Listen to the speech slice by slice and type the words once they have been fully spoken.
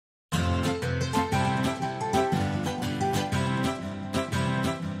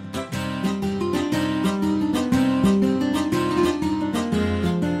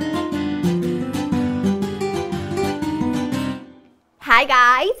Hi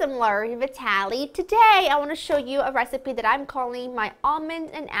guys, I'm Lori Vitale. Today I want to show you a recipe that I'm calling my almond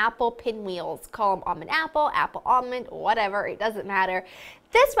and apple pinwheels. Call them almond apple, apple almond, whatever, it doesn't matter.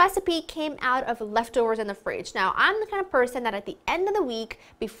 This recipe came out of leftovers in the fridge. Now I'm the kind of person that at the end of the week,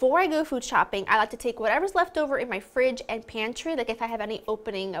 before I go food shopping, I like to take whatever's left over in my fridge and pantry, like if I have any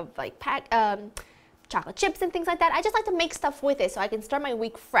opening of like chocolate chips and things like that. I just like to make stuff with it so I can start my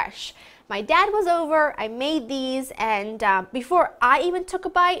week fresh. My dad was over, I made these, and before I even took a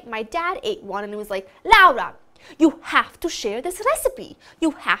bite, my dad ate one and he was like, Laura, you have to share this recipe.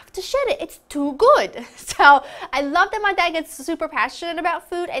 You have to share it. It's too good. So I love that my dad gets super passionate about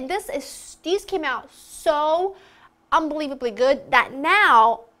food, and these came out so unbelievably good that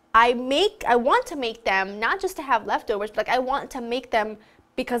now I want to make them not just to have leftovers, but like I want to make them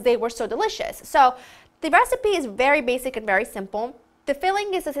because they were so delicious. So the recipe is very basic and very simple. The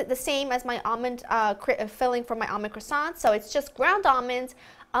filling is the same as my almond filling for my almond croissant. So it's just ground almonds,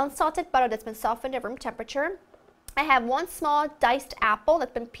 unsalted butter that's been softened at room temperature. I have one small diced apple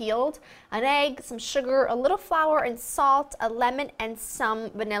that's been peeled, an egg, some sugar, a little flour and salt, a lemon, and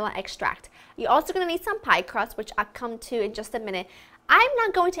some vanilla extract. You're also going to need some pie crust, which I'll come to in just a minute. I'm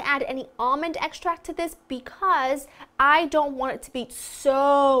not going to add any almond extract to this because I don't want it to be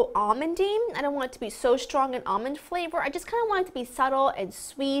so almondy. I don't want it to be so strong in almond flavor. I just kind of want it to be subtle and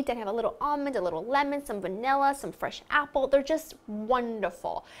sweet and have a little almond, a little lemon, some vanilla, some fresh apple. They're just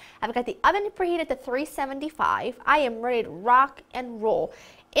wonderful. I've got the oven preheated to 375. I am ready to rock and roll.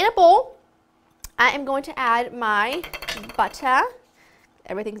 In a bowl, I am going to add my butter.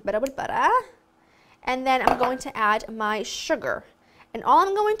 Everything's better with butter. And then I'm going to add my sugar. And all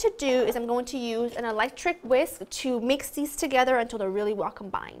I'm going to do is I'm going to use an electric whisk to mix these together until they're really well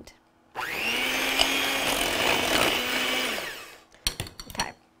combined.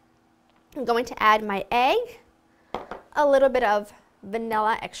 Okay. I'm going to add my egg, a little bit of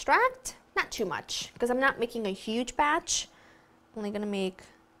vanilla extract, not too much because I'm not making a huge batch. I'm only going to make,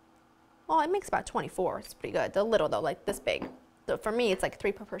 well, it makes about 24. It's pretty good. They're little though, like this big. So for me, it's like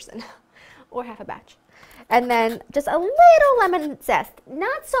 3 per person or half a batch. And then just a little lemon zest.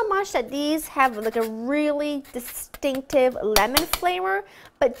 Not so much that these have like a really distinctive lemon flavor,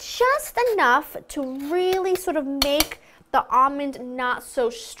 but just enough to really sort of make the almond not so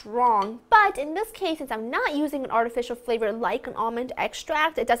strong. But in this case, since I'm not using an artificial flavor like an almond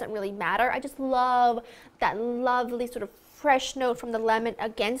extract, it doesn't really matter. I just love that lovely sort of fresh note from the lemon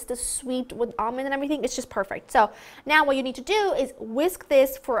against the sweet with almond and everything. It's just perfect. So now what you need to do is whisk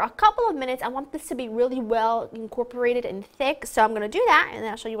this for a couple of minutes. I want this to be really well incorporated and thick, so I'm going to do that and then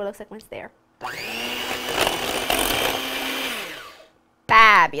I'll show you what it looks like when it's there.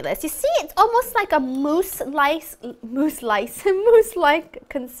 Fabulous. You see, it's almost like a mousse-like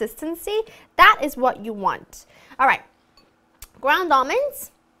consistency. That is what you want. All right, ground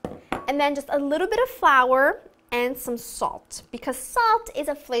almonds, and then just a little bit of flour and some salt, because salt is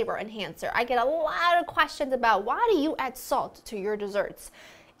a flavor enhancer. I get a lot of questions about why do you add salt to your desserts.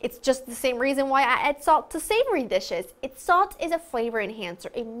 It's just the same reason why I add salt to savory dishes. Salt is a flavor enhancer.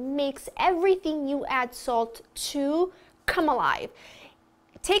 It makes everything you add salt to come alive.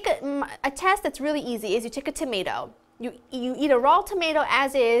 Take a test that's really easy is you take a tomato. You eat a raw tomato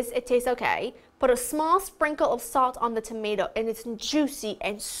as is, it tastes okay. Put a small sprinkle of salt on the tomato and it's juicy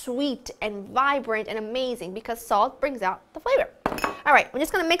and sweet and vibrant and amazing because salt brings out the flavor. All right, we're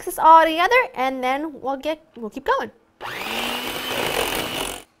just gonna mix this all together and then we'll keep going.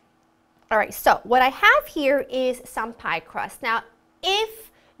 All right, so what I have here is some pie crust. Now, if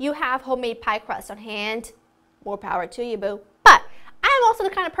you have homemade pie crust on hand, more power to you, boo. But I'm also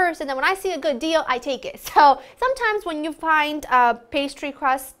the kind of person that when I see a good deal, I take it. So sometimes when you find pastry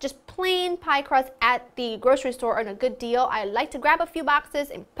crust, just plain pie crust at the grocery store on a good deal, I like to grab a few boxes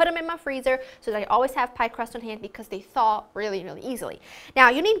and put them in my freezer so that I always have pie crust on hand because they thaw really, really easily. Now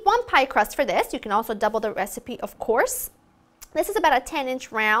you need 1 pie crust for this. You can also double the recipe, of course. This is about a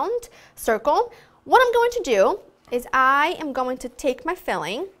 10-inch round circle. What I'm going to do is I am going to take my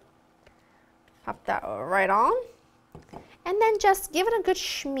filling, pop that right on, and then just give it a good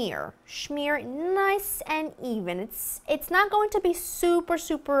smear. Smear it nice and even. It's not going to be super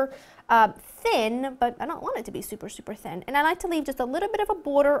thin, but I don't want it to be super thin. And I like to leave just a little bit of a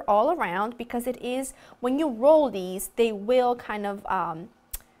border all around because it is, when you roll these, they will kind of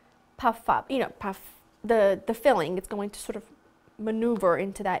puff up, puff the filling. It's going to sort of maneuver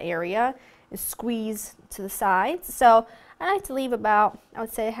into that area and squeeze to the sides. So I like to leave about, I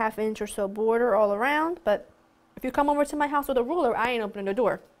would say, a ½ inch or so border all around, but if you come over to my house with a ruler, I ain't opening the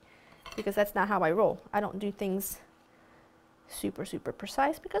door because that's not how I roll. I don't do things super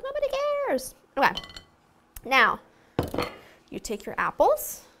precise because nobody cares. Okay, now You take your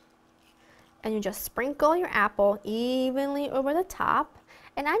apples and you just sprinkle your apple evenly over the top.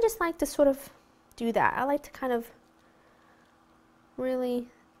 And I just like to sort of do that. I like to kind of really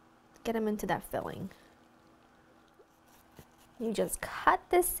get them into that filling. You just cut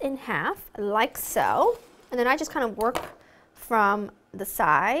this in half like so. And then I just kind of work from the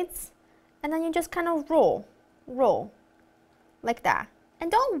sides. And then you just kind of roll like that.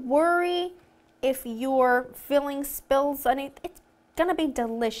 And don't worry if your filling spills on it. It's gonna be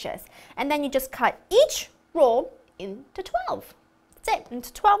delicious. And then you just cut each roll into 12. That's it,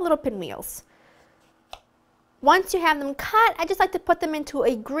 into 12 little pinwheels. Once you have them cut, I just like to put them into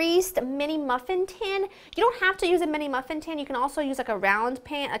a greased mini muffin tin. You don't have to use a mini muffin tin. You can also use like a round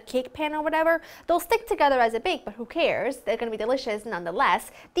pan, a cake pan or whatever. They'll stick together as a bake, but who cares? They're gonna be delicious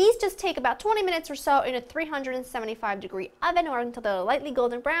nonetheless. These just take about 20 minutes or so in a 375-degree oven or until they're lightly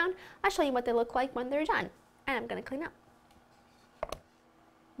golden brown. I'll show you what they look like when they're done. And I'm gonna clean up.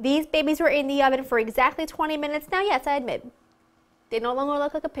 These babies were in the oven for exactly 20 minutes. Now, yes, I admit, they no longer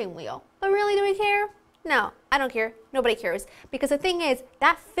look like a pinwheel. But really, do we care? No, I don't care. Nobody cares. Because the thing is,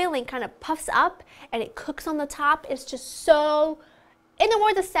 that filling kind of puffs up and it cooks on the top. It's just so, in the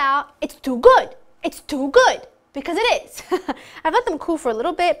words of Sal, it's too good. It's too good. Because it is. I've let them cool for a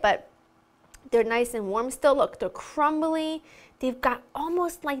little bit, but they're nice and warm still. Look, they're crumbly. They've got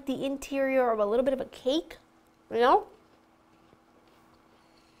almost like the interior of a little bit of a cake, you know?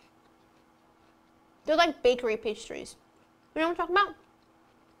 They're like bakery pastries. You know what I'm talking about?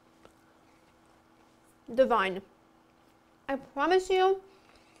 Divine. I promise you,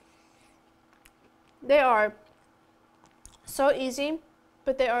 they are so easy,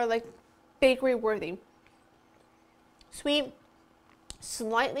 but they are like bakery worthy. Sweet,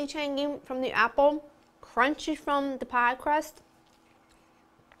 slightly tangy from the apple, crunchy from the pie crust.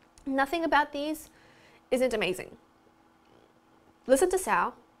 Nothing about these isn't amazing. Listen to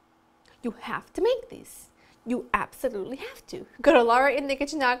Sal. You have to make these. You absolutely have to. Go to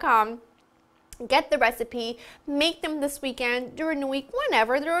laurainthekitchen.com. Get the recipe, make them this weekend, during the week,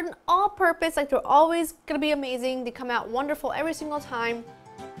 whenever. They're an all-purpose, like they're always gonna be amazing. They come out wonderful every single time.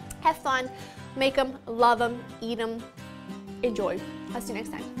 Have fun, make them, love them, eat them, enjoy. I'll see you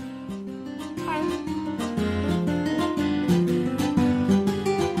next time.